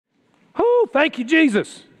thank you,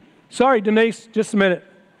 Jesus. Sorry, Denise, just a minute.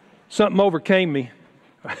 Something overcame me.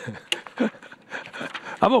 I'm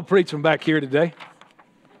going to preach from back here today.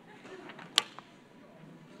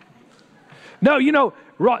 No, you know,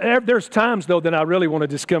 there's times, though, that I really want to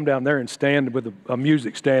just come down there and stand with a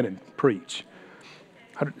music stand and preach.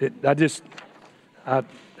 I just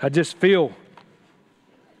feel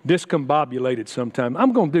discombobulated sometimes.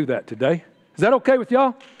 I'm going to do that today. Is that okay with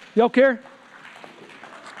y'all? Y'all care?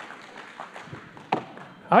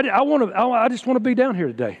 I just want to be down here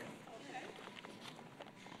today.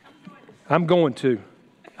 I'm going to.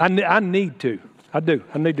 I need to. I do.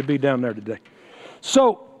 I need to be down there today.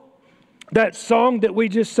 So, that song that we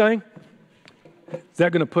just sang, is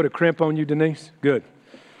that going to put a crimp on you, Denise? Good.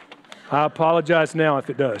 I apologize now if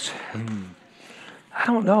it does. I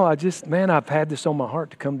don't know. I've had this on my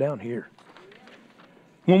heart to come down here.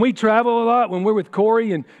 When we travel a lot, when we're with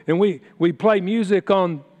Corey and we play music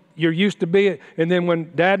on You're Used to Be It, and then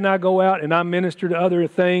when Dad and I go out and I minister to other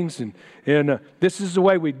things, and this is the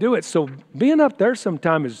way we do it. So being up there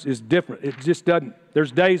sometimes is different. It just doesn't.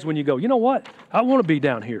 There's days when you go, you know what? I want to be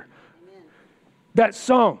down here. Amen. That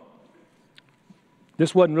song,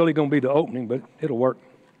 this wasn't really going to be the opening, but it'll work.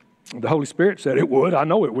 The Holy Spirit said it would. I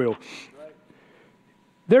know it will. Right.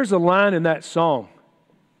 There's a line in that song,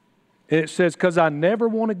 and it says, because I never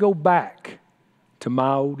want to go back to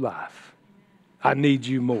my old life. I need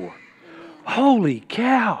you more. Holy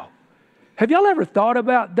cow. Have y'all ever thought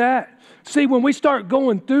about that? See, when we start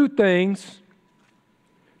going through things,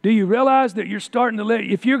 do you realize that you're starting to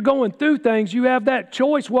if you're going through things, you have that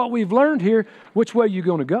choice, what we've learned here, which way you're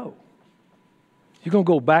going to go. You're going to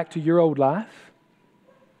go back to your old life?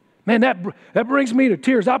 Man, that brings me to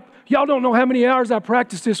tears. Y'all don't know how many hours I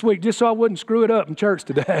practiced this week just so I wouldn't screw it up in church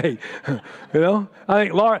today. You know, I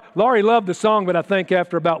think Laurie loved the song, but I think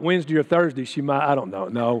after about Wednesday or Thursday, she might, I don't know.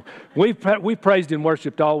 No, we've praised and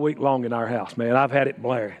worshiped all week long in our house, man. I've had it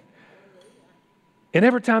blaring. And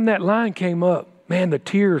every time that line came up, man, the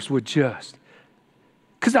tears would just,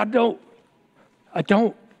 because I don't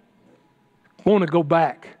want to go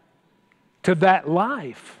back to that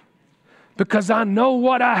life. Because I know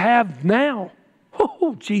what I have now.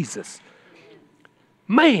 Oh, Jesus.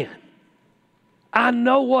 Man, I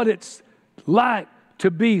know what it's like to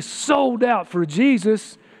be sold out for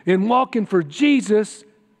Jesus and walking for Jesus.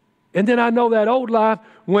 And then I know that old life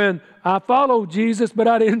when I followed Jesus, but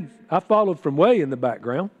I followed from way in the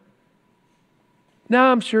background.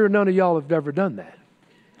 Now, I'm sure none of y'all have ever done that.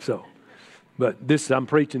 But I'm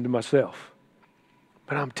preaching to myself.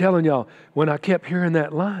 But I'm telling y'all, when I kept hearing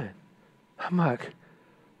that line, I'm like,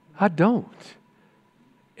 I don't.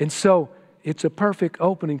 And so it's a perfect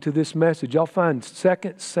opening to this message. Y'all find 2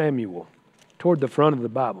 Samuel toward the front of the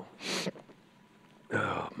Bible.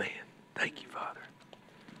 Oh, man. Thank you, Father.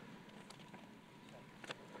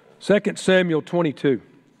 2 Samuel 22.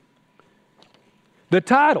 The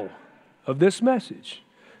title of this message.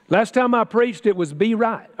 Last time I preached, it was Be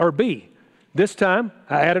Right, or Be. This time,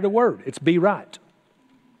 I added a word. It's Be Right.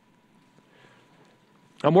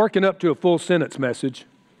 I'm working up to a full sentence message,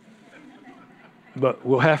 but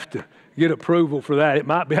we'll have to get approval for that. It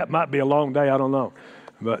might be a long day, I don't know.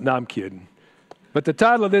 But no, I'm kidding. But the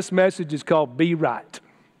title of this message is called Be Right.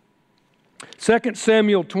 2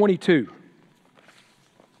 Samuel 22.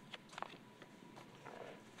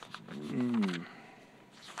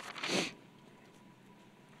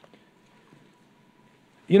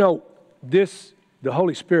 You know, the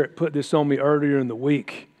Holy Spirit put this on me earlier in the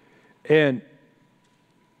week, and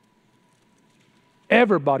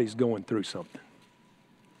everybody's going through something.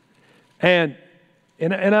 And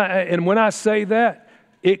when I say that,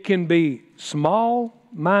 it can be small,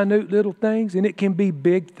 minute little things, and it can be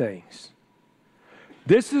big things.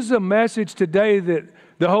 This is a message today that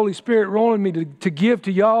the Holy Spirit wanted me to give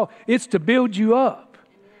to y'all. It's to build you up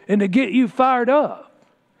and to get you fired up.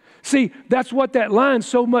 See, that's what that line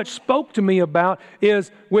so much spoke to me about,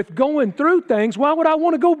 is with going through things, why would I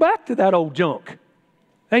want to go back to that old junk?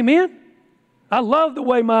 Amen? I love the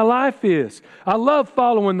way my life is. I love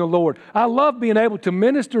following the Lord. I love being able to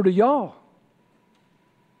minister to y'all.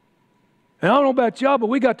 And I don't know about y'all, but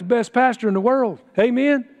we got the best pastor in the world.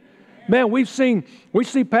 Amen? Man, we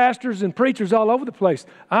see pastors and preachers all over the place.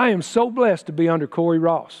 I am so blessed to be under Corey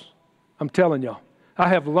Ross. I'm telling y'all. I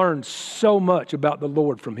have learned so much about the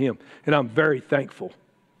Lord from him, and I'm very thankful.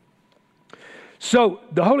 So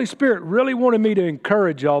the Holy Spirit really wanted me to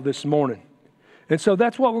encourage y'all this morning. And so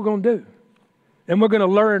that's what we're going to do. And we're going to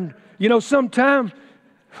learn, sometime.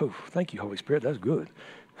 Oh, thank you, Holy Spirit. That's good.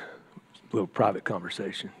 A little private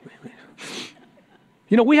conversation.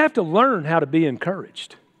 We have to learn how to be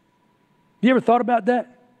encouraged. You ever thought about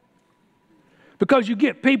that? Because you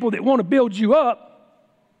get people that want to build you up,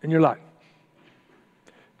 and you're like,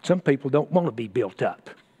 some people don't want to be built up,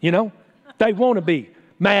 you know? They want to be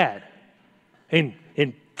mad and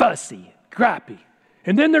fussy, gripey.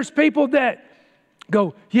 And then there's people that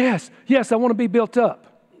go, yes, I want to be built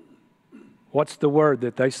up. What's the word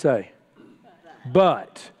that they say?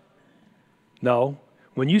 But. No.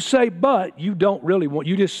 When you say but, you don't really want,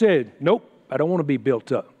 you just said, nope, I don't want to be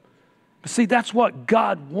built up. But see, that's what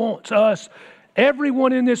God wants us,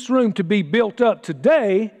 everyone in this room, to be built up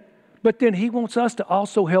today, but then He wants us to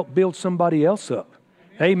also help build somebody else up.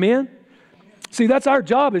 Amen? See, that's our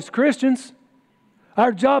job as Christians.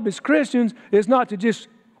 Our job as Christians is not to just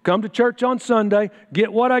come to church on Sunday,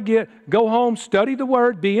 get what I get, go home, study the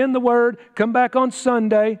Word, be in the Word, come back on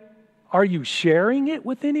Sunday. Are you sharing it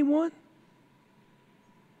with anyone?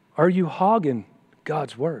 Are you hogging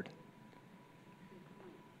God's Word?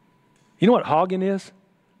 You know what hogging is?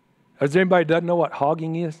 Does anybody doesn't know what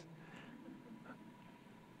hogging is?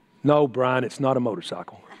 No, Brian, it's not a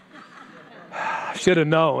motorcycle. Should have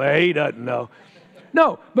known. He doesn't know.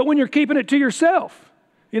 No, but when you're keeping it to yourself,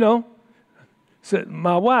 you know. So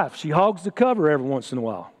my wife, she hogs the cover every once in a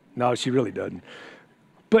while. No, she really doesn't.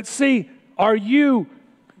 But see, are you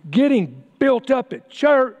getting built up at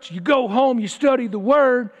church? You go home, you study the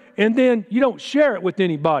Word, and then you don't share it with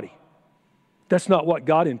anybody. That's not what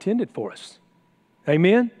God intended for us.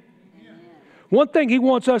 Amen? One thing He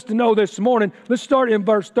wants us to know this morning, let's start in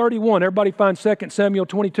verse 31. Everybody find 2 Samuel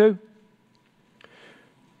 22.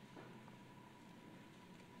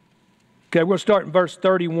 Okay, we're going to start in verse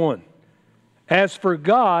 31. As for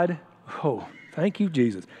God, oh, thank you,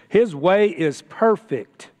 Jesus. His way is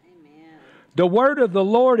perfect. Amen. The word of the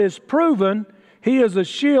Lord is proven. He is a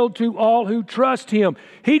shield to all who trust Him.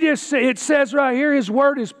 It says right here, His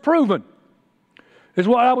word is proven. Is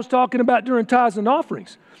what I was talking about during tithes and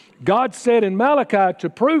offerings. God said in Malachi to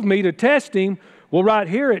prove me, to test Him. Well, right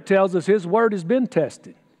here it tells us His word has been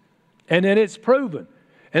tested. And then it's proven.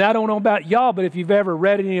 And I don't know about y'all, but if you've ever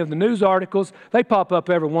read any of the news articles, they pop up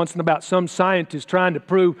every once in a while about some scientist trying to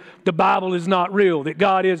prove the Bible is not real, that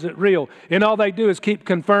God isn't real. And all they do is keep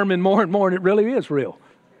confirming more and more, and it really is real.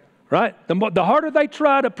 Right? The harder they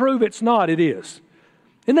try to prove it's not, it is.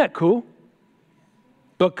 Isn't that cool?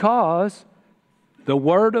 Because the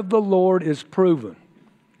word of the Lord is proven.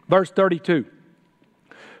 Verse 32.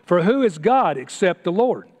 For who is God except the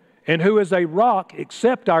Lord? And who is a rock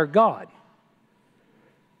except our God?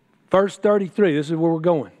 Verse 33, this is where we're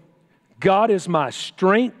going. God is my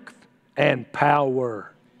strength and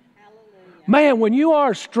power. Hallelujah. Man, when you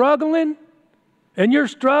are struggling, and you're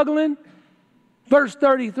struggling, verse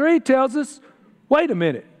 33 tells us, wait a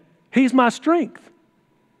minute, He's my strength.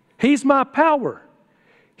 He's my power.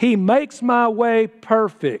 He makes my way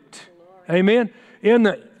perfect. Amen. In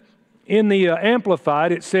the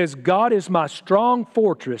Amplified, it says, God is my strong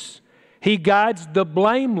fortress. He guides the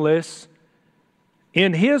blameless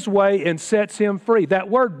in His way and sets him free. That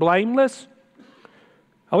word blameless,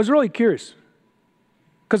 I was really curious.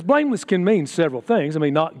 Because blameless can mean several things. I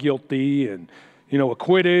mean, not guilty and,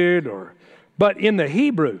 acquitted. But in the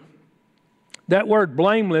Hebrew, that word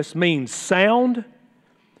blameless means sound,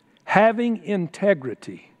 having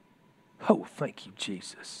integrity. Oh, thank you,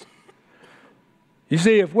 Jesus. You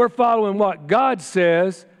see, if we're following what God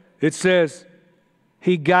says, it says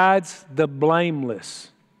He guides the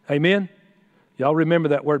blameless. Amen? Y'all remember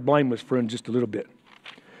that word blameless for just a little bit.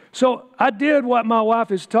 So I did what my wife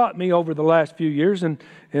has taught me over the last few years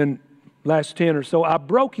and last 10 or so. I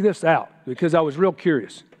broke this out because I was real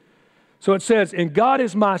curious. So it says, and God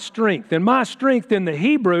is my strength. And my strength in the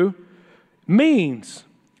Hebrew means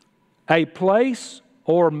a place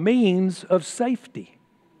or means of safety.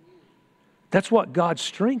 That's what God's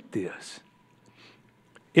strength is.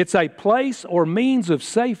 It's a place or means of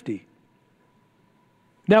safety.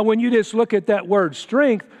 Now, when you just look at that word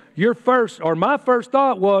strength, my first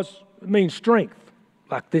thought was, it means strength,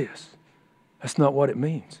 like this. That's not what it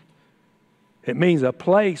means. It means a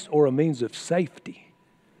place or a means of safety.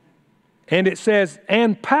 And it says,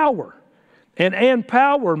 and power. And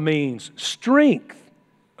power means strength,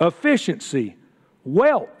 efficiency,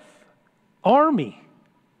 wealth, army.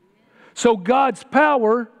 So God's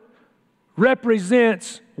power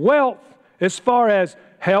represents wealth as far as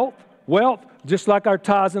health, wealth, just like our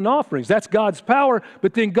tithes and offerings. That's God's power,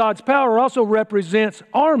 but then God's power also represents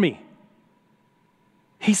army.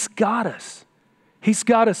 He's got us. He's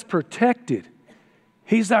got us protected.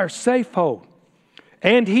 He's our safe hold.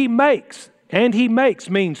 And He makes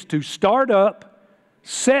means to start up,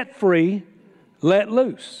 set free, let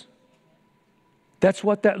loose. That's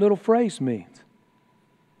what that little phrase means.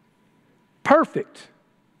 Perfect.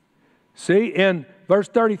 See, in verse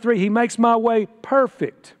 33, He makes my way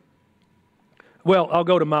perfect. Well, I'll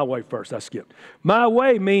go to my way first. I skipped. My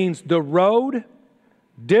way means the road,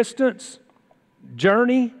 distance,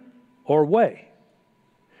 journey, or way.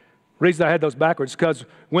 The reason I had those backwards is because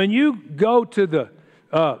when you go to the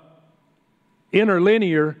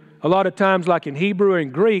interlinear, a lot of times like in Hebrew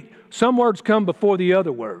and Greek, some words come before the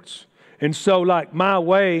other words. And so like my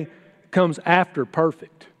way comes after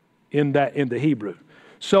perfect in the Hebrew.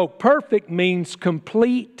 So perfect means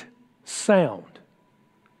complete sound.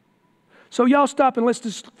 So y'all stop and let's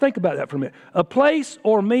just think about that for a minute. A place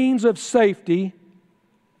or means of safety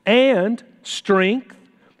and strength,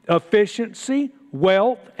 efficiency,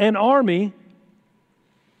 wealth, and army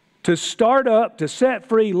to start up, to set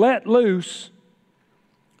free, let loose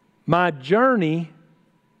my journey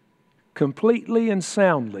completely and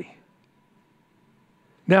soundly.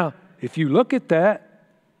 Now, if you look at that,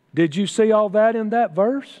 did you see all that in that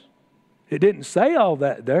verse? It didn't say all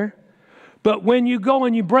that there. But when you go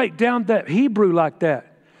and you break down that Hebrew like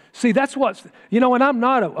that, see, that's what's, and I'm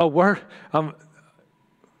not a word, I'm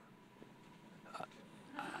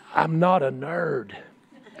not a nerd,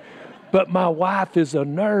 but my wife is a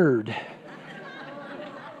nerd. And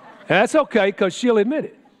that's okay because she'll admit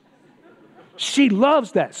it. She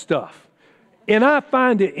loves that stuff. And I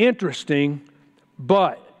find it interesting,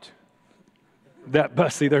 but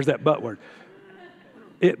see, there's that but word.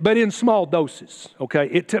 But in small doses,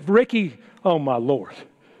 okay? Ricky, oh my Lord,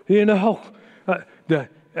 but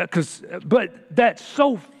that's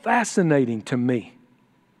so fascinating to me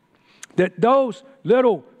that those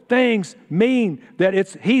little things mean that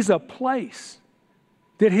He's a place,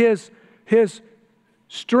 that His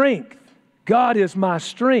strength, God is my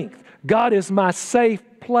strength, God is my safe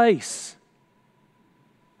place.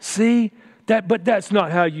 See, but that's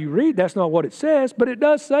not how you read, that's not what it says, but it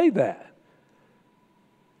does say that.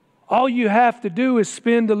 All you have to do is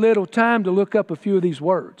spend a little time to look up a few of these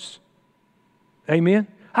words. Amen?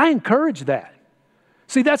 I encourage that.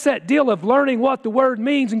 See, that's that deal of learning what the word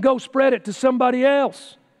means and go spread it to somebody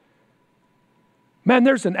else. Man,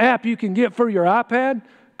 there's an app you can get for your iPad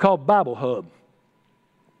called Bible Hub.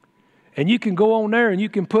 And you can go on there and you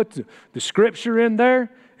can put the scripture in there,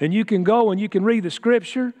 and you can go and you can read the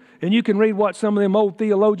scripture, and you can read what some of them old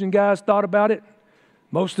theologian guys thought about it.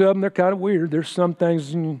 Most of them, they're kind of weird. There's some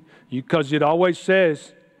things, because it always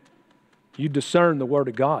says you discern the Word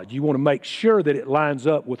of God. You want to make sure that it lines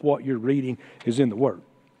up with what you're reading is in the Word.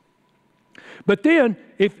 But then,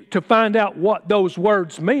 to find out what those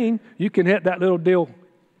words mean, you can hit that little deal,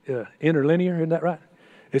 interlinear, isn't that right?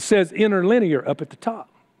 It says interlinear up at the top.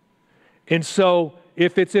 And so,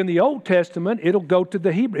 if it's in the Old Testament, it'll go to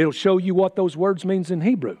the Hebrew. It'll show you what those words means in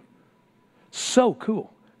Hebrew. So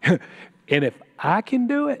cool. And if I can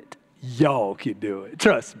do it, y'all can do it.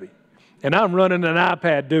 Trust me. And I'm running an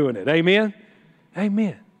iPad doing it. Amen?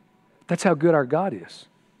 Amen. That's how good our God is.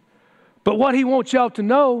 But what He wants y'all to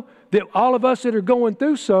know, that all of us that are going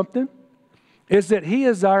through something, is that He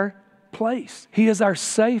is our place. He is our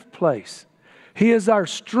safe place. He is our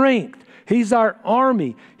strength. He's our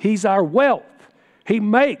army. He's our wealth.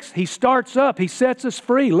 He starts up. He sets us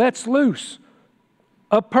free, lets loose.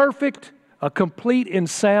 A complete and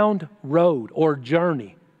sound road or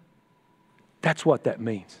journey. That's what that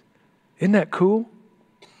means. Isn't that cool?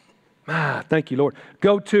 Thank you, Lord.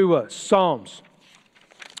 Go to Psalms.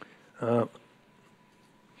 Yeah,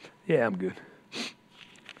 I'm good.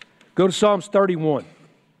 Go to Psalms 31.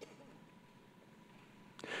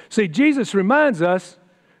 See, Jesus reminds us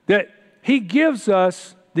that He gives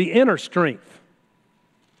us the inner strength.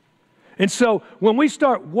 And so when we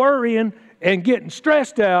start worrying and getting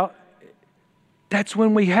stressed out, that's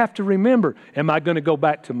when we have to remember, am I going to go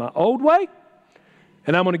back to my old way?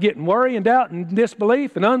 And I'm going to get in worry and doubt and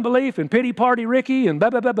disbelief and unbelief and pity party Ricky and blah,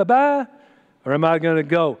 blah, blah, blah, blah? Or am I going to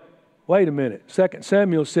go, wait a minute, 2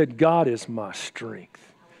 Samuel said, God is my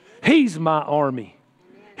strength. He's my army.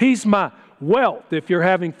 He's my wealth. If you're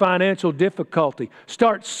having financial difficulty,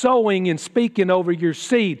 start sowing and speaking over your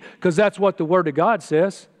seed, because that's what the Word of God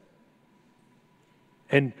says.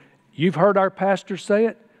 And you've heard our pastor say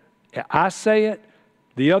it. I say it.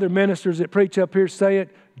 The other ministers that preach up here say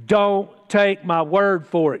it. Don't take my word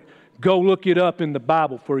for it. Go look it up in the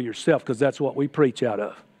Bible for yourself, because that's what we preach out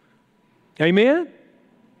of. Amen?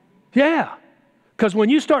 Yeah. Because when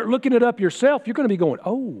you start looking it up yourself, you're going to be going,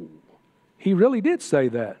 oh, he really did say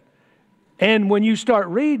that. And when you start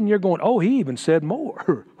reading, you're going, oh, he even said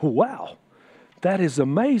more. Wow. That is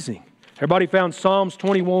amazing. Everybody found Psalms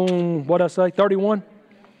 21, what did I say, 31?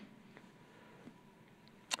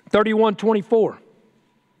 31:24.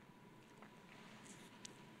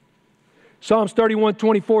 Psalms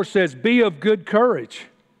 31:24 says, be of good courage,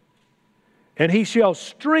 and he shall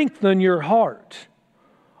strengthen your heart,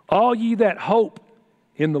 all ye that hope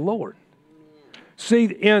in the Lord. See,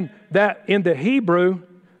 in the Hebrew,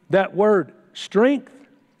 that word strength,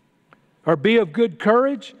 or be of good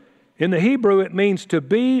courage, in the Hebrew it means to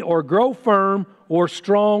be or grow firm or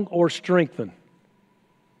strong or strengthen.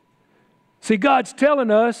 See, God's telling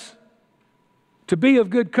us to be of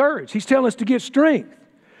good courage. He's telling us to get strength.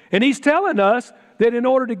 And He's telling us that in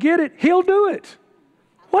order to get it, He'll do it.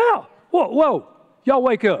 Wow. Whoa. Y'all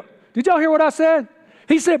wake up. Did y'all hear what I said?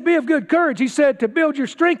 He said, be of good courage. He said to build your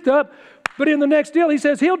strength up. But in the next deal, He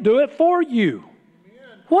says He'll do it for you.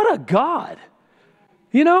 Amen. What a God.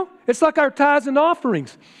 You know, it's like our tithes and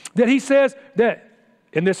offerings that He says that,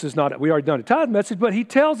 and this is not, we already done a tithe message, but He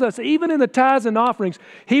tells us even in the tithes and offerings,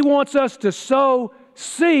 He wants us to sow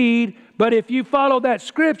seed. But if you follow that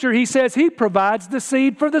scripture, He says He provides the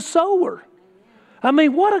seed for the sower. I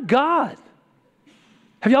mean, what a God.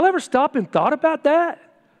 Have y'all ever stopped and thought about that?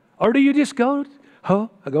 Or do you just go, I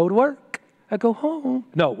go to work, I go home.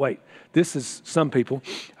 No, wait, this is some people.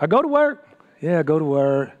 I go to work, yeah, I go to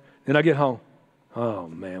work, then I get home. Oh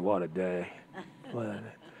man, what a day. And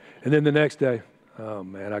then the next day, oh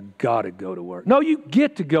man, I got to go to work. No, you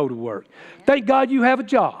get to go to work. Thank God you have a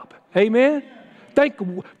job. Amen.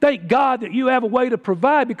 Thank God that you have a way to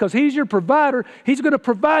provide, because He's your provider. He's going to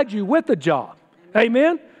provide you with a job.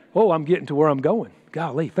 Amen? Oh, I'm getting to where I'm going.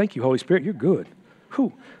 Golly, thank you, Holy Spirit. You're good.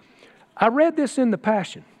 Whew. I read this in the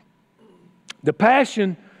Passion. The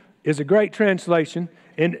Passion is a great translation.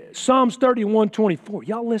 In Psalms 31:24,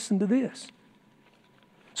 y'all listen to this.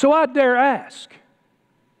 So I dare ask,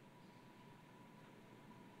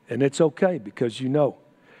 and it's okay because you know,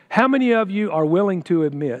 how many of you are willing to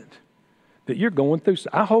admit that you're going through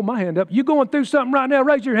something? I hold my hand up. You going through something right now?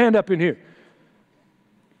 Raise your hand up in here.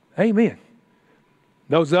 Amen.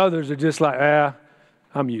 Those others are just like,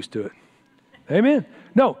 I'm used to it. Amen.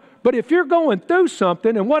 No, but if you're going through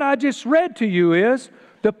something, and what I just read to you is,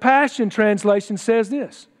 the Passion Translation says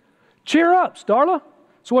this. Cheer up, Starla.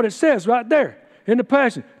 That's what it says right there in the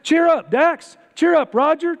Passion. Cheer up, Dax. Cheer up,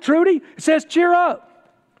 Roger, Trudy. It says cheer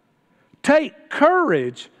up. Take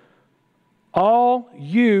courage, all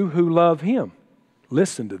you who love Him.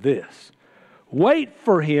 Listen to this. Wait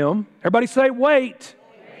for Him. Everybody say wait.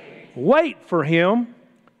 Wait for Him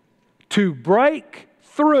to break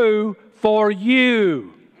through for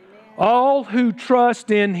you. Amen. All who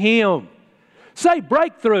trust in Him. Say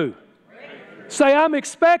breakthrough. Say I'm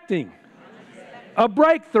expecting a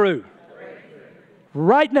breakthrough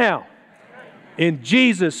right now in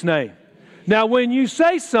Jesus' name. Now, when you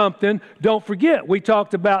say something, don't forget, we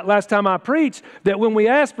talked about last time I preached that when we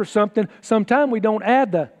ask for something, sometimes we don't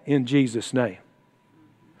add the in Jesus' name.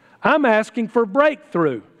 I'm asking for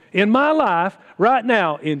breakthrough in my life right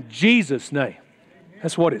now in Jesus' name.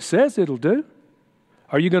 That's what it says it'll do.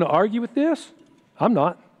 Are you going to argue with this? I'm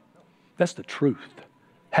not. That's the truth.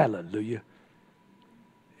 Hallelujah.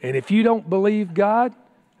 And if you don't believe God,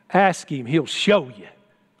 ask Him. He'll show you.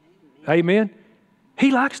 Amen.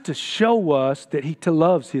 He likes to show us that He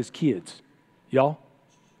loves His kids. Y'all.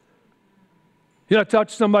 You know, I talked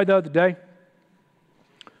to somebody the other day.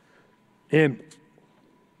 And,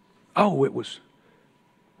 it was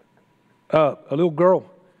a little girl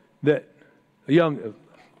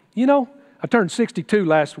I turned 62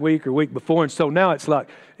 last week or week before, and so now it's like,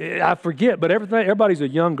 I forget, but everybody's a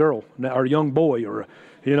young girl now, or a young boy, or,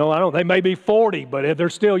 they may be 40, but they're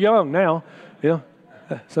still young now.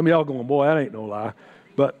 Some of y'all going, boy, that ain't no lie.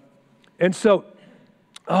 And so,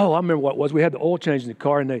 I remember what it was. We had the oil change in the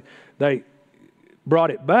car, and they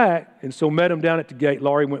brought it back, and so met them down at the gate.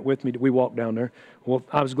 Laurie went with me. We walked down there. Well,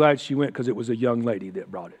 I was glad she went because it was a young lady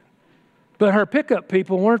that brought it. But her pickup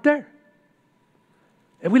people weren't there.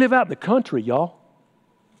 And we live out in the country, y'all.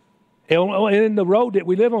 And the road that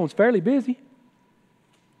we live on is fairly busy.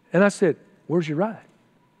 And I said, where's your ride?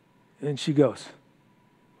 And she goes,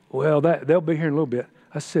 well, they'll be here in a little bit.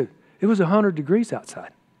 I said, it was 100 degrees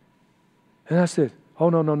outside. And I said, oh,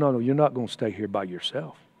 no, you're not going to stay here by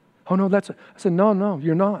yourself. Oh, no, I said, no,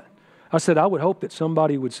 you're not. I said, I would hope that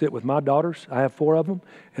somebody would sit with my daughters. I have 4 of them.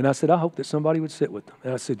 And I said, I hope that somebody would sit with them.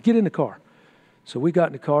 And I said, get in the car. So we got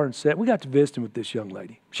in the car and sat. We got to visiting with this young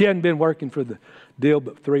lady. She hadn't been working for the deal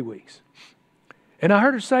but 3 weeks. And I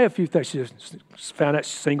heard her say a few things. She just found out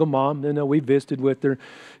she's a single mom. Then we visited with her,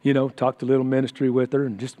 talked a little ministry with her,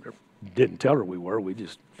 and just didn't tell her we were. We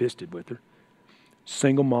just visited with her.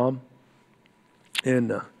 Single mom.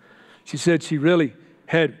 And she said she really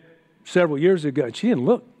had several years ago, and she didn't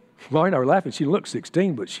look, Laurie and I were laughing, she looked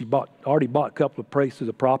 16, but she already bought a couple of places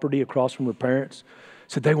of property across from her parents.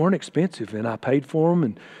 Said they weren't expensive, and I paid for them,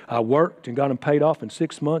 and I worked and got them paid off in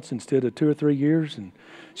 6 months instead of 2 or 3 years. And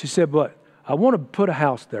she said, but I want to put a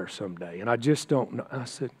house there someday, and I just don't know. I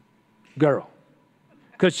said, girl,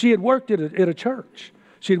 because she had worked at a church.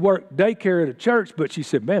 She had worked daycare at a church, but she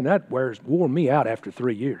said, man, that wore me out after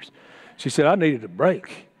 3 years. She said, I needed a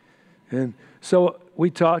break. And so we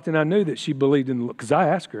talked, and I knew that she believed in, because I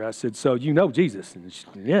asked her, I said, so you know Jesus? And she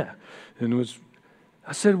said, yeah. And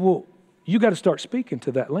I said, well, you got to start speaking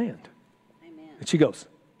to that land. Amen. And she goes,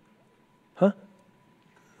 huh?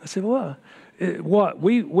 I said, well,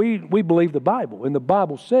 we believe the Bible. And the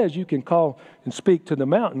Bible says you can call and speak to the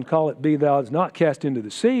mountain, call it be thou is not cast into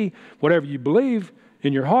the sea. Whatever you believe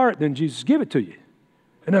in your heart, then Jesus give it to you.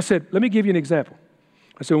 And I said, let me give you an example.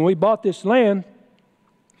 I said, when we bought this land,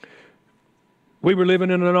 we were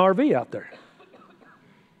living in an RV out there.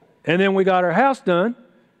 And then we got our house done.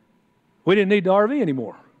 We didn't need the RV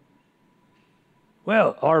anymore.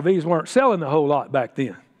 Well, RVs weren't selling a whole lot back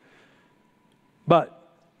then. But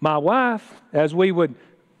my wife, as we would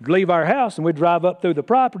leave our house and we'd drive up through the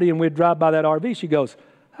property and we'd drive by that RV, she goes,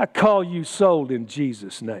 I call you sold in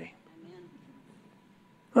Jesus' name. Amen.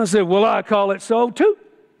 I said, well, I call it sold too.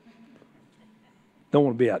 Don't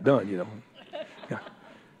want to be outdone, you know. Yeah.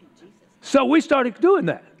 So we started doing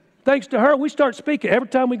that. Thanks to her, we start speaking. Every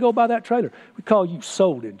time we go by that trailer, we call you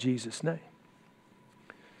sold in Jesus' name.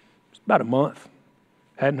 It's about a month.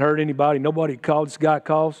 Hadn't heard anybody. Nobody called. This guy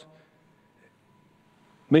calls.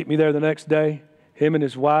 Meet me there the next day. Him and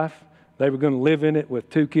his wife, they were going to live in it with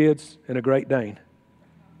 2 kids and a Great Dane.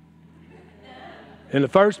 In the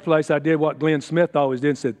first place, I did what Glenn Smith always did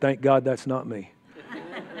and said, thank God that's not me.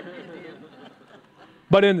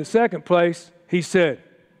 But in the second place, he said,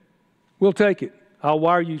 we'll take it. I'll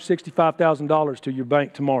wire you $65,000 to your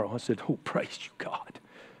bank tomorrow. I said, oh, praise you, God.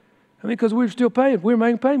 I mean, because we were still paying. We were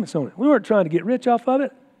making payments on it. We weren't trying to get rich off of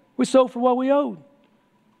it. We sold for what we owed.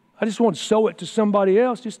 I just want to sow it to somebody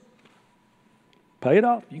else. Just pay it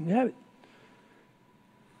off. You can have it.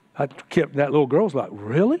 I kept, that little girl's like,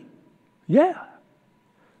 really? Yeah.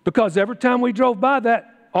 Because every time we drove by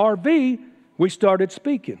that RV, we started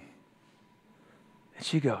speaking. And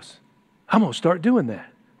she goes, I'm going to start doing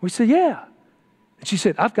that. We said, yeah. And she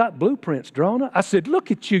said, I've got blueprints drawn up. I said, look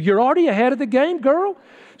at you. You're already ahead of the game, girl.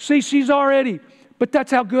 See, she's already, but that's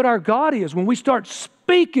how good our God is. When we start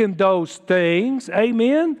speaking those things,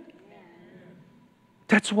 amen,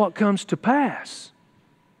 that's what comes to pass.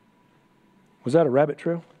 Was that a rabbit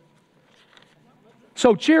trail?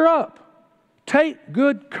 So cheer up. Take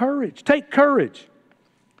good courage. Take courage.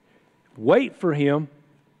 Wait for Him.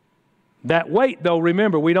 That wait, though,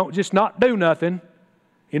 remember, we don't just not do nothing.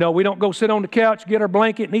 You know, we don't go sit on the couch, get our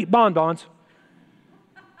blanket, and eat bonbons.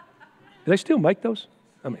 Do they still make those?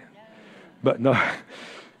 I mean, but no.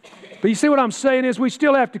 But you see what I'm saying is we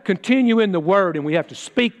still have to continue in the Word, and we have to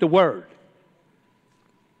speak the Word.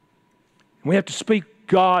 And we have to speak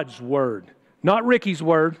God's Word. Not Ricky's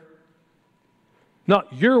Word.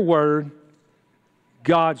 Not your Word.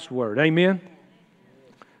 God's Word. Amen?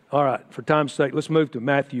 All right, for time's sake, let's move to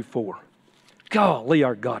Matthew 4. Golly,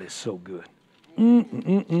 our God is so good.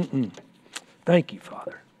 Thank you,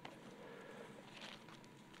 Father.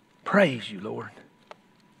 Praise you, Lord.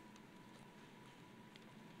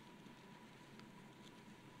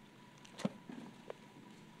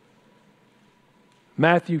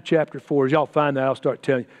 Matthew chapter 4. As y'all find that, I'll start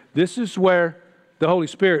telling you. This is where the Holy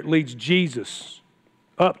Spirit leads Jesus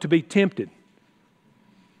up to be tempted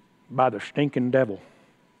by the stinking devil.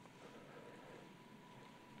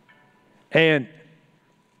 And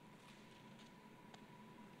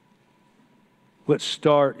let's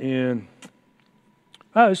start in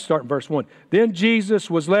verse 1. Then Jesus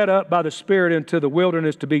was led up by the Spirit into the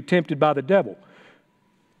wilderness to be tempted by the devil.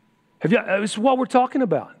 This is what we're talking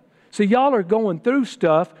about. See, y'all are going through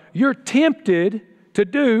stuff. You're tempted to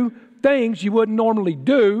do things you wouldn't normally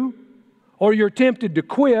do, or you're tempted to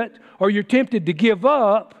quit, or you're tempted to give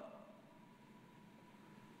up.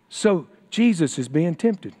 So Jesus is being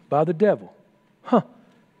tempted by the devil.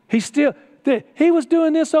 He was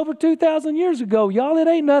doing this over 2,000 years ago, y'all. It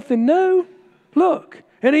ain't nothing new. Look,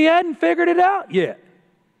 and he hadn't figured it out yet.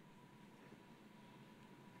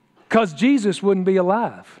 Because Jesus wouldn't be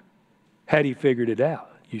alive had he figured it out,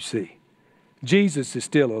 you see. Jesus is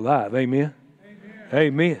still alive, amen? Amen.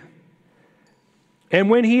 Amen. And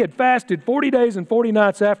when he had fasted 40 days and 40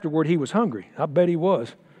 nights afterward, he was hungry. I bet he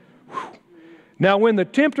was. Whew. Now when the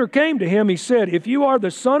tempter came to him, he said, if you are the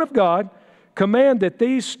Son of God, command that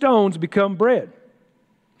these stones become bread.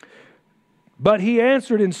 But he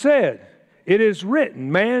answered and said, it is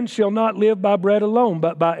written, man shall not live by bread alone,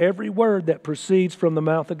 but by every word that proceeds from the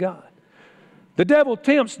mouth of God. The devil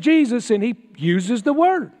tempts Jesus and he uses the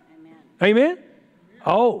word. Amen?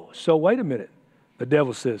 Oh, so wait a minute. The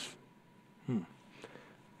devil says,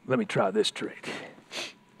 let me try this trick.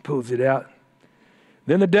 Pulls it out.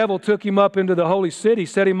 Then the devil took him up into the holy city,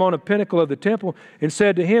 set him on a pinnacle of the temple, and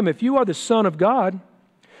said to him, if you are the Son of God,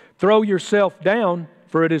 throw yourself down,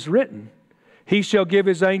 for it is written, he shall give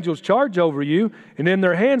his angels charge over you, and in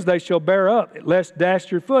their hands they shall bear up, lest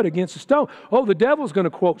dash your foot against a stone. Oh, the devil's going to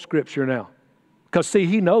quote Scripture now. Because, see,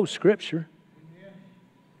 he knows Scripture.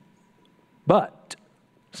 But,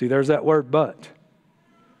 see, there's that word but.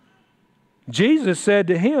 Jesus said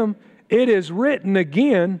to him, it is written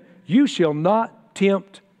again, you shall not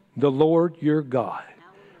tempt the Lord your God.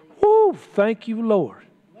 Woo, thank you, Lord.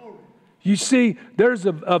 You see, there's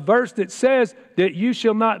a verse that says that you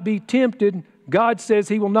shall not be tempted. God says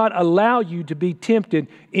he will not allow you to be tempted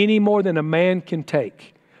any more than a man can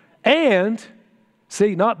take. And,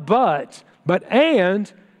 see, not but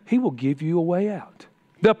and he will give you a way out.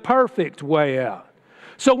 The perfect way out.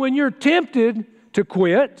 So when you're tempted to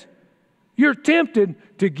quit, you're tempted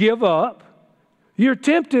to give up, you're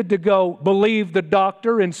tempted to go believe the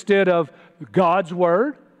doctor instead of God's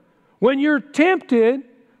word. When you're tempted,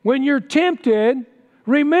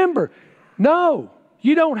 remember, no,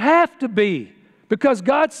 you don't have to be. Because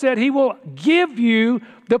God said he will give you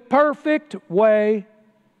the perfect way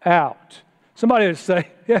out. Somebody would say,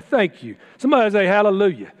 yeah, thank you. Somebody would say,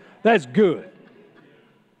 hallelujah. That's good.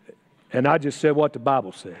 And I just said what the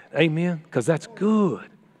Bible said. Amen? Because that's good.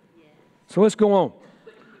 So let's go on.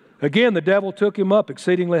 Again, the devil took him up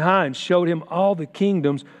exceedingly high and showed him all the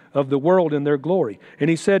kingdoms of the world in their glory. And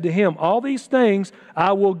he said to him, all these things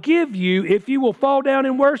I will give you if you will fall down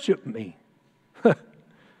and worship me.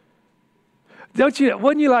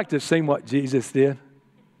 Wouldn't you like to see what Jesus did?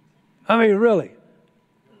 I mean, really.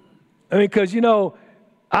 I mean, because,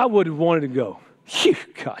 I would have wanted to go,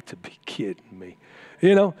 you've got to be kidding me.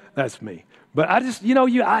 That's me. But I just,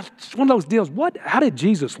 it's one of those deals. How did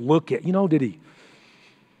Jesus look at, did he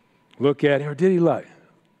look at him or did he like,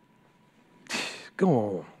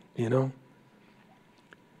 go on,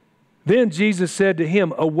 Then Jesus said to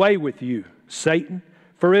him, away with you, Satan,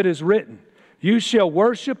 for it is written, you shall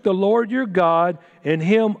worship the Lord your God, and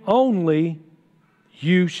him only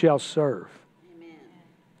you shall serve. Amen.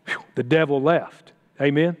 Whew, the devil left.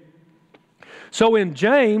 Amen. So in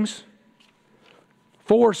James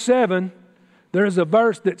 4:7, there is a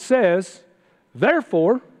verse that says,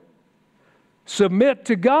 therefore, submit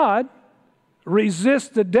to God,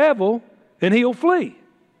 resist the devil, and he'll flee.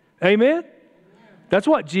 Amen? That's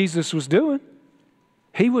what Jesus was doing.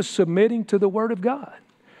 He was submitting to the Word of God.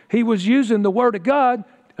 He was using the Word of God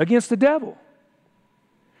against the devil.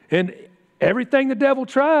 And everything the devil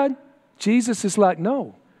tried, Jesus is like,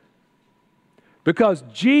 no. Because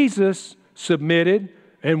Jesus submitted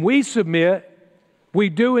and we submit, we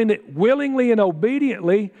do it willingly and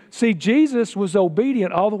obediently. See, Jesus was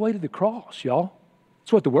obedient all the way to the cross, y'all.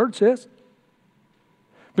 That's what the Word says.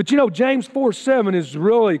 But James 4:7 is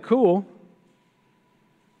really cool.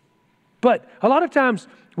 But a lot of times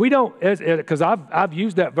we don't, because I've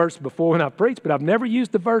used that verse before when I preached, but I've never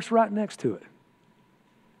used the verse right next to it.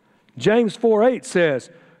 James 4:8 says,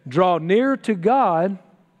 draw near to God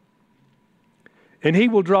and he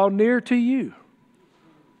will draw near to you.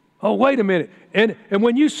 Oh, wait a minute. And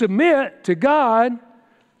when you submit to God,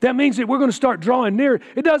 that means that we're going to start drawing near.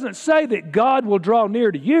 It doesn't say that God will draw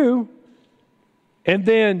near to you and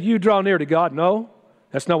then you draw near to God. No,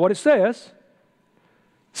 that's not what it says.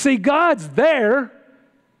 See, God's there.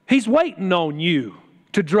 He's waiting on you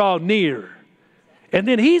to draw near. And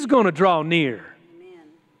then he's going to draw near. Amen.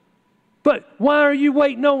 But why are you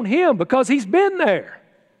waiting on him? Because he's been there.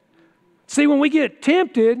 See, when we get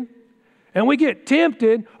tempted,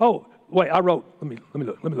 oh, wait, I wrote, let me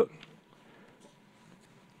look.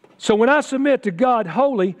 So when I submit to God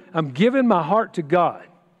wholly, I'm giving my heart to God.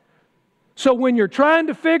 So when you're trying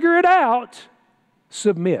to figure it out,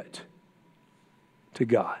 submit to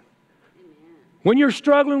God. Amen. When you're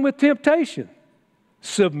struggling with temptation,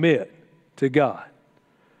 submit to God.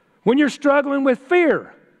 When you're struggling with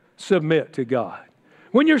fear, submit to God.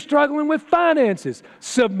 When you're struggling with finances,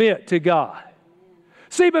 submit to God.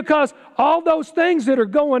 See, because all those things that are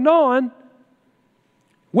going on,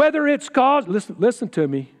 whether it's caused, listen to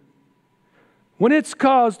me, when it's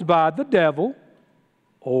caused by the devil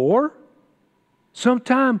or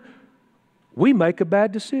sometime we make a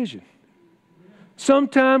bad decision.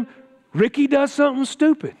 Sometime Ricky does something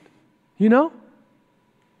stupid,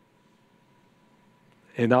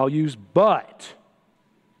 And I'll use but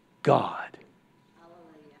God.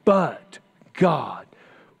 Hallelujah. But God.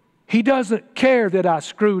 He doesn't care that I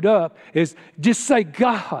screwed up. Is just say,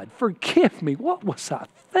 God, forgive me. What was I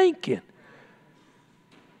thinking?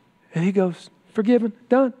 And he goes, forgiven,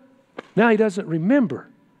 done. Now he doesn't remember.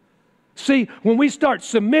 See, when we start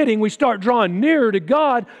submitting, we start drawing nearer to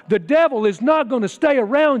God, the devil is not going to stay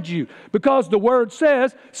around you because the Word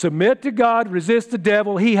says, submit to God, resist the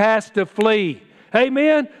devil, he has to flee.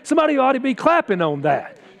 Amen? Somebody ought to be clapping on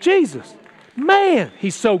that. Jesus, man,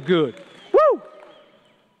 he's so good. Woo!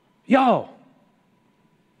 Y'all.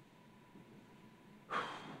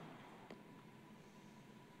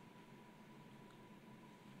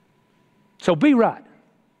 So be right.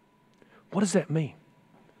 What does that mean?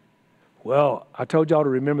 Well, I told y'all to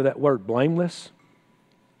remember that word, blameless.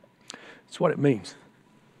 That's what it means.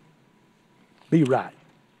 Be right.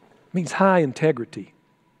 It means high integrity.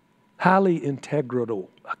 Highly integral.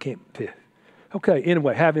 I can't. Okay,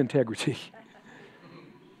 anyway, have integrity.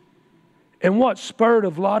 And what spurred a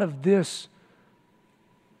lot of this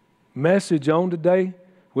message on today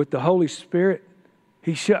with the Holy Spirit,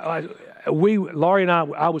 Laurie and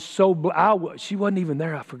I was so, she wasn't even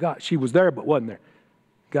there, I forgot. She was there but wasn't there.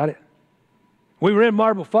 Got it? We were in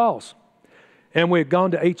Marble Falls, and we had gone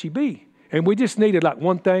to H-E-B, and we just needed like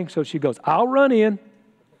one thing, so she goes, I'll run in,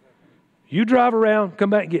 you drive around, come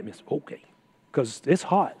back and get me. I said, okay, because it's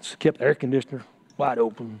hot. So kept the air conditioner wide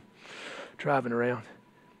open, driving around.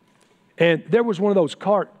 And there was one of those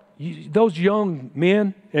those young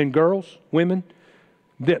men and girls, women,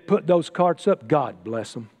 that put those carts up, God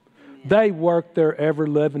bless them. They worked their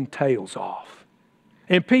ever-living tails off.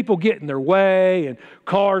 And people get in their way, and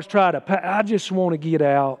cars try to pass. I just want to get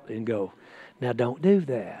out and go, now don't do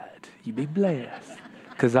that. You be blessed.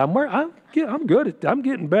 Because I'm good I'm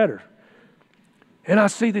getting better. And I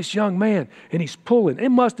see this young man, and he's pulling. It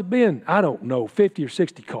must have been, I don't know, 50 or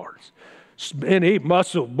 60 cars. And he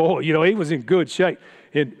muscled, boy, he was in good shape.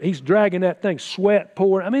 And he's dragging that thing, sweat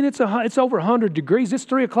pouring. I mean, it's over 100 degrees. It's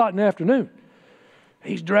 3 o'clock in the afternoon.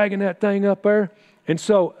 He's dragging that thing up there. And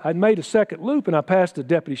so I made a second loop, and I passed the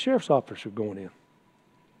deputy sheriff's officer going in.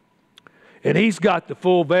 And he's got the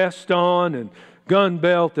full vest on and gun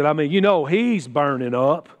belt. And I mean, he's burning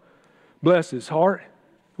up. Bless his heart.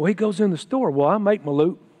 Well, he goes in the store. Well, I make my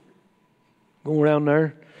loop. Go around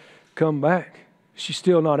there, come back. She's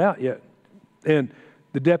still not out yet. And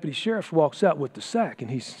the deputy sheriff walks out with the sack,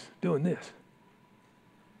 and he's doing this.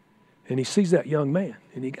 And he sees that young man,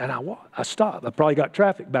 and I stop. I probably got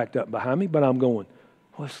traffic backed up behind me, but I'm going,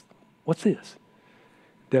 what's this?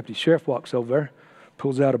 Deputy sheriff walks over there,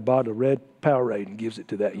 pulls out a bottle of red Powerade and gives it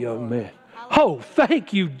to that young man. Oh,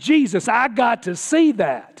 thank you, Jesus. I got to see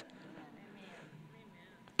that.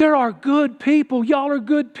 There are good people. Y'all are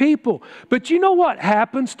good people. But you know what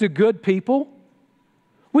happens to good people?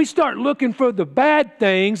 We start looking for the bad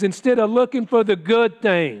things instead of looking for the good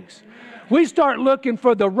things. We start looking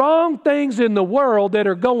for the wrong things in the world that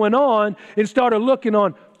are going on and start looking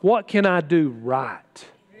on, what can I do right?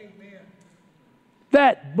 Amen.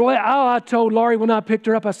 I told Laurie when I picked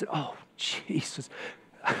her up, I said, oh, Jesus,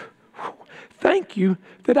 thank you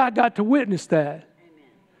that I got to witness that. Amen.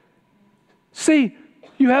 See,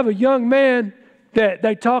 you have a young man that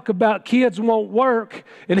they talk about kids won't work,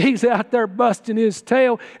 and he's out there busting his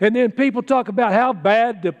tail, and then people talk about how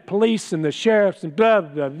bad the police and the sheriffs and blah,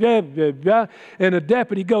 blah, blah, blah, blah, and a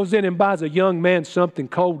deputy goes in and buys a young man something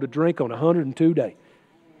cold to drink on a 102 day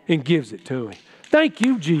and gives it to him. Thank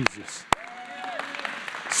you, Jesus.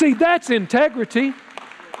 See, that's integrity.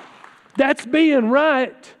 That's being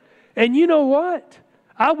right. And you know what?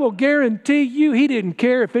 I will guarantee you he didn't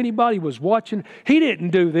care if anybody was watching. He didn't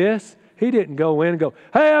do this. He didn't go in and go,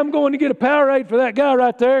 hey, I'm going to get a Powerade for that guy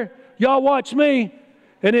right there. Y'all watch me.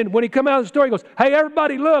 And then when he come out of the store, he goes, hey,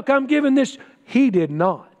 everybody, look, I'm giving this. He did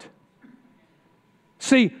not.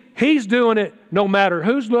 See, he's doing it no matter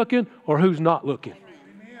who's looking or who's not looking.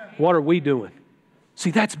 Amen. What are we doing?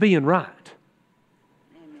 See, that's being right.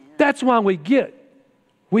 Amen. That's why we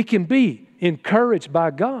can be encouraged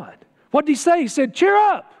by God. What did he say? He said, cheer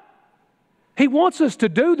up. He wants us to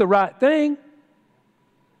do the right thing.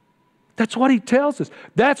 That's what he tells us.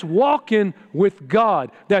 That's walking with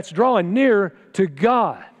God. That's drawing nearer to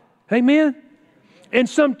God. Amen? And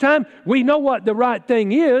sometimes we know what the right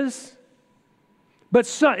thing is. But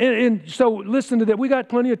so listen to that. We got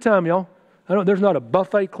plenty of time, y'all. There's not a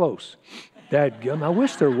buffet close. Dadgum, I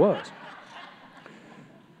wish there was.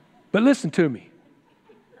 But listen to me.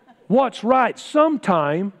 What's right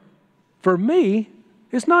sometime for me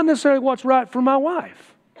is not necessarily what's right for my wife.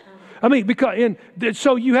 I mean,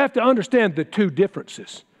 so you have to understand the two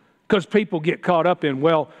differences. Because people get caught up in,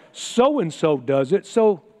 well, so-and-so does it,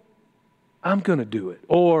 so I'm going to do it.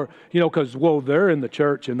 Or, because, they're in the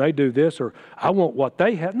church and they do this, or I want what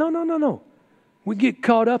they have. No. We get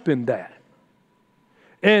caught up in that.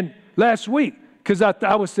 And last week, because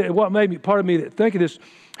I was saying, what made me, part of me that think of this,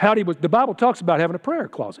 the Bible talks about having a prayer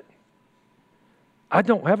closet. I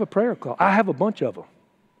don't have a prayer closet. I have a bunch of them.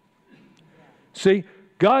 See,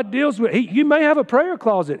 God deals with, you may have a prayer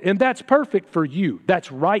closet, and that's perfect for you.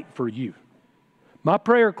 That's right for you. My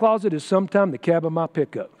prayer closet is sometime the cab of my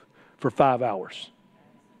pickup for 5 hours.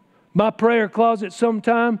 My prayer closet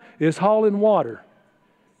sometime is hauling water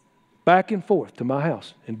back and forth to my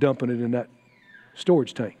house and dumping it in that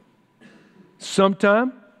storage tank.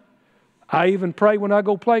 Sometime, I even pray when I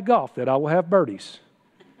go play golf that I will have birdies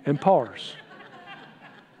and pars.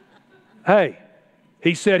 Hey,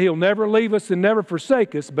 he said he'll never leave us and never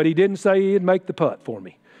forsake us, but he didn't say he'd make the putt for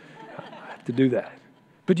me. I have to do that.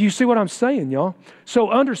 But do you see what I'm saying, y'all? So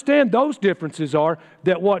understand those differences are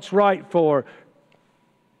that what's right for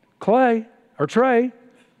Clay or Trey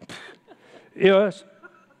is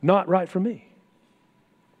not right for me.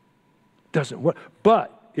 Doesn't work.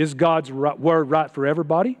 But is God's word right for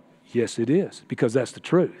everybody? Yes, it is, because that's the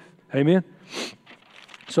truth. Amen?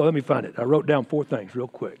 So let me find it. I wrote down 4 things real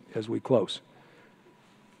quick as we close.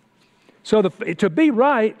 So to be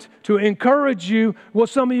right, to encourage you,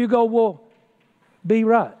 some of you go, be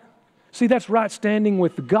right. See, that's right standing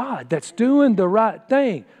with God. That's doing the right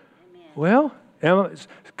thing. Amen. Well,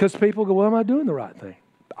 because people go, am I doing the right thing?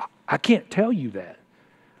 I can't tell you that.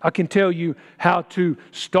 I can tell you how to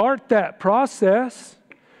start that process.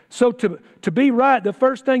 So to be right, the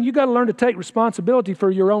first thing, you got to learn to take responsibility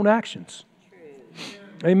for your own actions.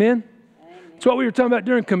 True. Amen? That's what we were talking about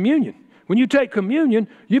during communion. When you take communion,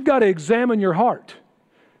 you've got to examine your heart.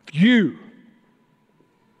 You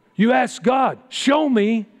ask God, show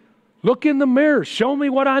me, look in the mirror, show me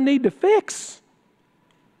what I need to fix.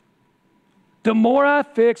 The more I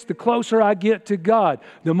fix, the closer I get to God.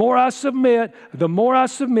 The more I submit, the more I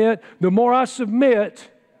submit, the more I submit,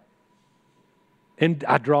 and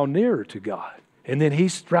I draw nearer to God. And then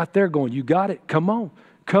He's right there going, you got it, come on,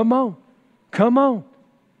 come on, come on.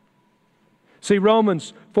 See,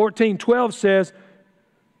 Romans 14:12 says,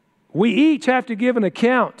 we each have to give an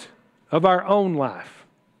account of our own life.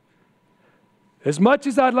 As much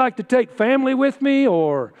as I'd like to take family with me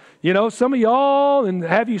or, some of y'all and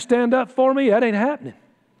have you stand up for me, that ain't happening.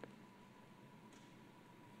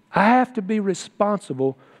 I have to be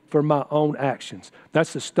responsible for my own actions.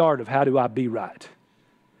 That's the start of how do I be right.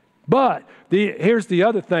 But here's the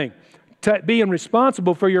other thing. Being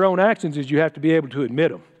responsible for your own actions is you have to be able to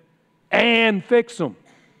admit them and fix them.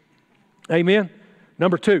 Amen?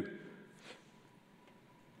 Number 2,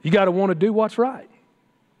 you got to want to do what's right.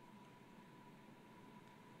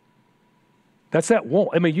 That's that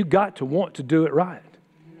want. You got to want to do it right.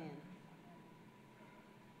 Amen.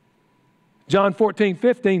 John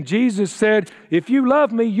 14:15, Jesus said, if you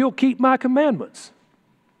love me, you'll keep my commandments.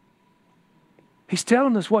 He's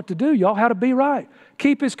telling us what to do, y'all, how to be right.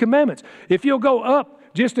 Keep His commandments. If you'll go up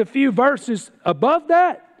just a few verses above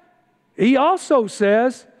that, He also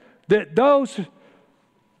says that those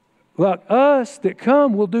like us that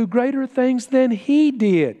come will do greater things than He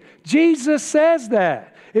did. Jesus says that.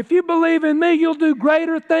 If you believe in me, you'll do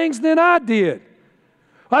greater things than I did.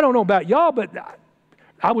 I don't know about y'all, but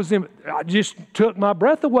I just took my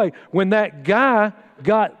breath away when that guy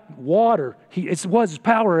got water. It was his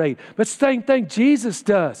Powerade. But same thing Jesus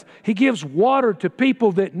does. He gives water to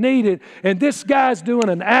people that need it, and this guy's doing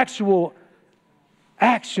an actual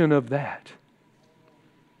action of that.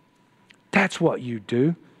 That's what you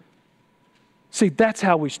do. See, that's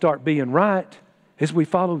how we start being right, is we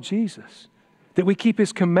follow Jesus. That we keep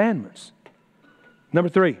His commandments. Number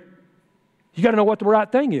 3, you got to know what the right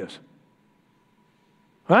thing is.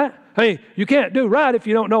 Right? You can't do right if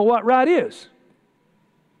you don't know what right is.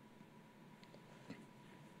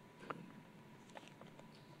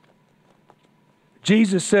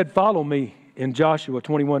 Jesus said, follow me in Joshua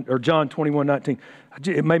 21 or John 21:19.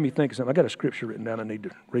 It made me think of something. I got a scripture written down I need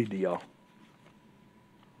to read to y'all.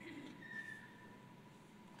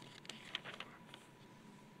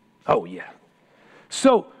 Oh, yeah.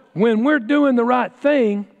 So when we're doing the right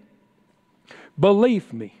thing,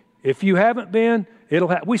 believe me, if you haven't been,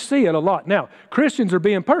 we see it a lot. Now, Christians are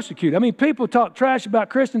being persecuted. People talk trash about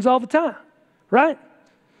Christians all the time, right?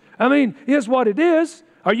 Here's what it is.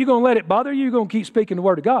 Are you going to let it bother you? You're going to keep speaking the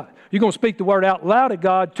Word of God. You're going to speak the Word out loud of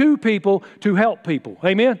God to people to help people.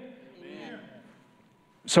 Amen? Amen.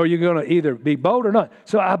 So you're going to either be bold or not.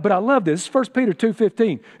 But I love this. This is 1 Peter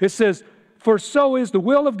 2:15. It says, for so is the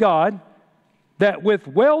will of God, that with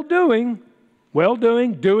well-doing,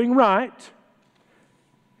 doing right,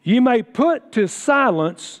 you may put to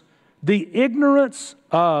silence the ignorance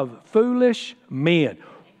of foolish men.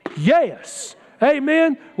 Yes.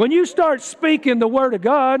 Amen. When you start speaking the Word of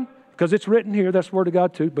God, because it's written here, that's the Word of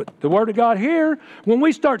God too, but the Word of God here, when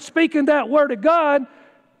we start speaking that Word of God,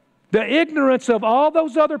 the ignorance of all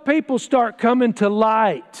those other people start coming to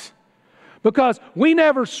light. Because we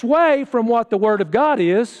never sway from what the Word of God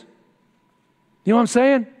is. You know what I'm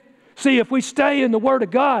saying? See, if we stay in the Word of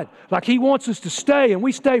God like He wants us to stay, and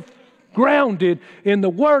we stay grounded in the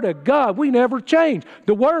Word of God, we never change.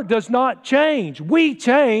 The Word does not change. We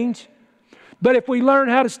change. But if we learn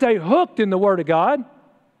how to stay hooked in the Word of God,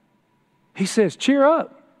 He says, cheer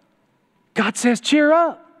up. God says, cheer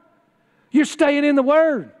up. You're staying in the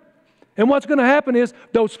Word. And what's going to happen is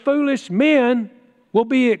those foolish men will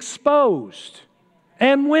be exposed.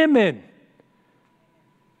 And women.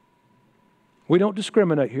 We don't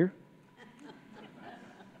discriminate here.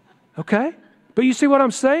 Okay? But you see what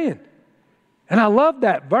I'm saying? And I love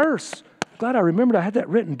that verse. Glad I remembered I had that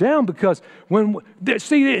written down, because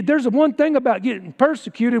there's one thing about getting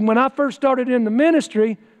persecuted. When I first started in the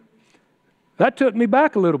ministry, that took me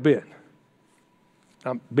back a little bit.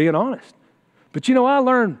 I'm being honest. But you know, I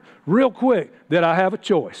learned real quick that I have a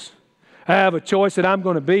choice. I have a choice that I'm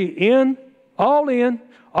going to be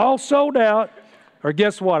all sold out, or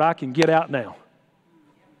guess what? I can get out now.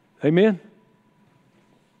 Amen?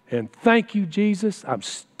 And thank you, Jesus, I'm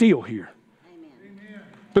still here. Amen.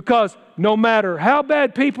 Because no matter how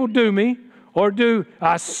bad people do me, or do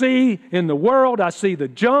I see in the world, I see the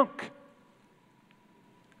junk,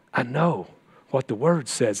 I know what the Word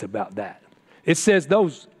says about that. It says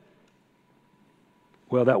those,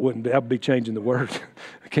 well, that would be changing the word.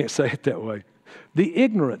 I can't say it that way. The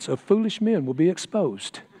ignorance of foolish men will be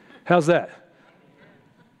exposed. How's that?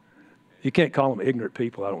 You can't call them ignorant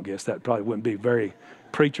people, I don't guess. That probably wouldn't be very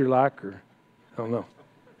preacher-like, or I don't know.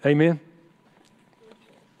 Amen?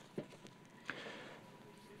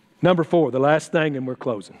 Number 4, the last thing, and we're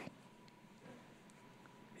closing.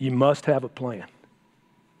 You must have a plan.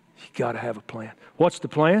 You got to have a plan. What's the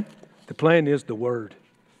plan? The plan is the Word.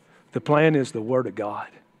 The plan is the Word of God.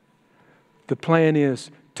 The plan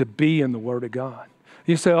is to be in the Word of God.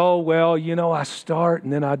 You say, oh, well, you know, I start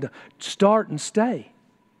and then I start and stay.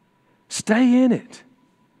 Stay in it.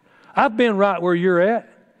 I've been right where you're at.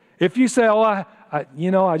 If you say, oh,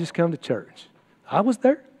 I just come to church. I was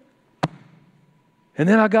there. And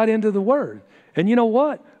then I got into the Word. And you know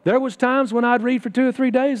what? There was times when I'd read for 2 or 3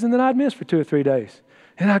 days and then I'd miss for 2 or 3 days.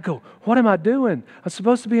 And I go, what am I doing? I'm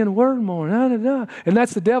supposed to be in the Word more. And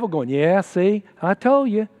that's the devil going, yeah, see, I told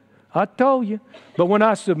you. But when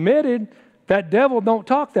I submitted, that devil don't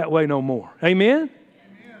talk that way no more. Amen?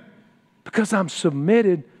 Because I'm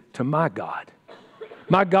submitted to my God.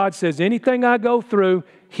 My God says anything I go through,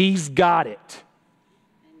 He's got it.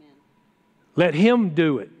 Amen. Let Him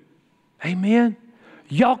do it. Amen?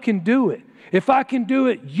 Y'all can do it. If I can do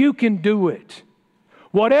it, you can do it.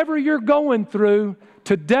 Whatever you're going through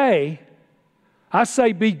today, I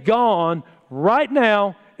say be gone right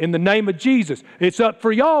now in the name of Jesus. It's up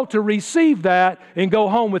for y'all to receive that and go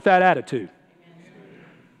home with that attitude.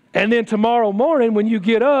 And then tomorrow morning when you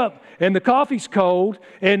get up and the coffee's cold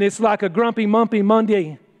and it's like a grumpy, mumpy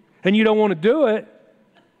Monday and you don't want to do it,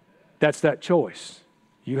 that's that choice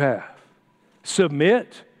you have.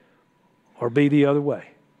 Submit or be the other way.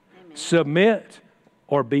 Amen. Submit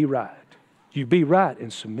or be right. You be right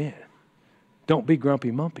and submit. Don't be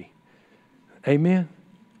grumpy, mumpy. Amen?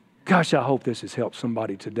 Gosh, I hope this has helped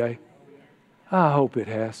somebody today. I hope it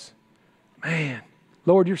has. Man,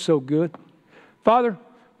 Lord, you're so good. Father,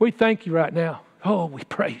 we thank you right now. Oh, we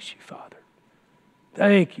praise you, Father.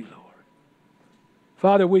 Thank you, Lord.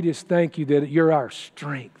 Father, we just thank you that you're our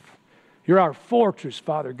strength. You're our fortress,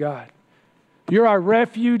 Father God. You're our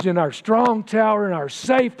refuge and our strong tower and our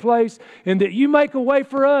safe place, and that you make a way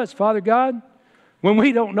for us, Father God, when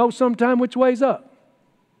we don't know sometime which way's up.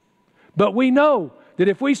 But we know that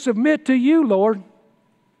if we submit to you, Lord,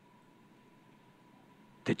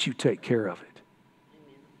 that you take care of it.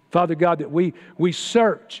 Amen. Father God, that we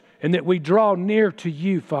search and that we draw near to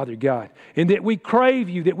you, Father God, and that we crave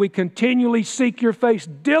you, that we continually seek your face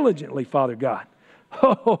diligently, Father God.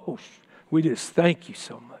 Oh, we just thank you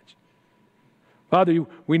so much. Father,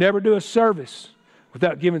 we never do a service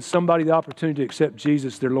without giving somebody the opportunity to accept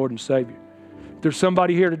Jesus, their Lord and Savior. If there's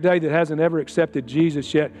somebody here today that hasn't ever accepted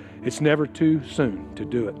Jesus yet, it's never too soon to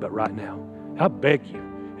do it, but right now. I beg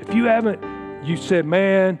you. If you haven't, you said,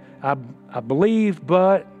 man, I believe,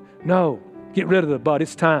 but no, get rid of the but.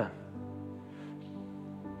 It's time.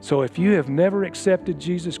 So if you have never accepted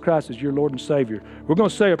Jesus Christ as your Lord and Savior, we're going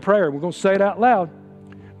to say a prayer. We're going to say it out loud.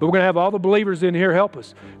 But we're going to have all the believers in here help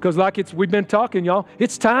us. Because like we've been talking, y'all,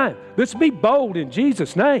 it's time. Let's be bold in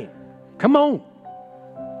Jesus' name. Come on.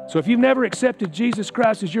 So if you've never accepted Jesus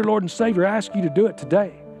Christ as your Lord and Savior, I ask you to do it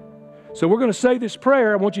today. So we're going to say this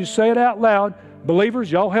prayer. I want you to say it out loud.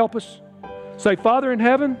 Believers, y'all help us. Say, Father in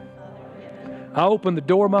heaven, I open the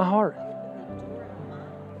door of my heart.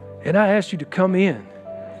 And I ask you to come in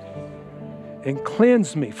and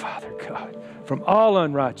cleanse me, Father God, from all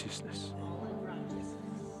unrighteousness.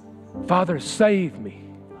 Father, save me.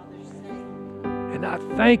 And I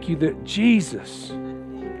thank you that Jesus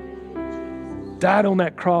died on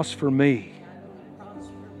that cross for me.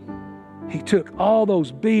 He took all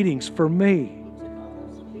those beatings for me.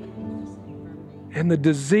 And the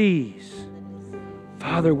disease.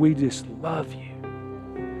 Father, we just love you.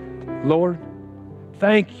 Lord,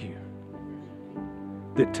 thank you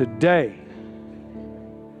that today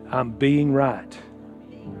I'm being right.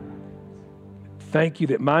 Thank you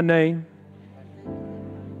that my name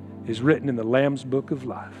is written in the Lamb's Book of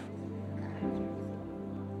Life.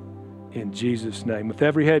 In Jesus' name. With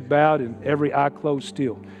every head bowed and every eye closed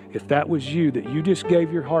still, if that was you, that you just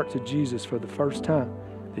gave your heart to Jesus for the first time,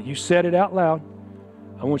 that you said it out loud,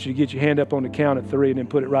 I want you to get your hand up on the count of 3 and then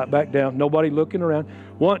put it right back down. Nobody looking around.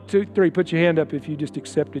 1, 2, 3. Put your hand up if you just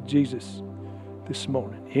accepted Jesus this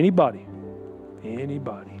morning. Anybody?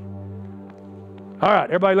 Anybody? All right,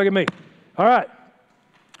 everybody look at me. All right.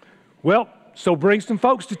 Well, so bring some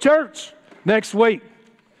folks to church next week.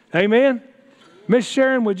 Amen? Miss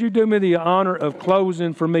Sharon, would you do me the honor of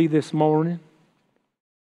closing for me this morning?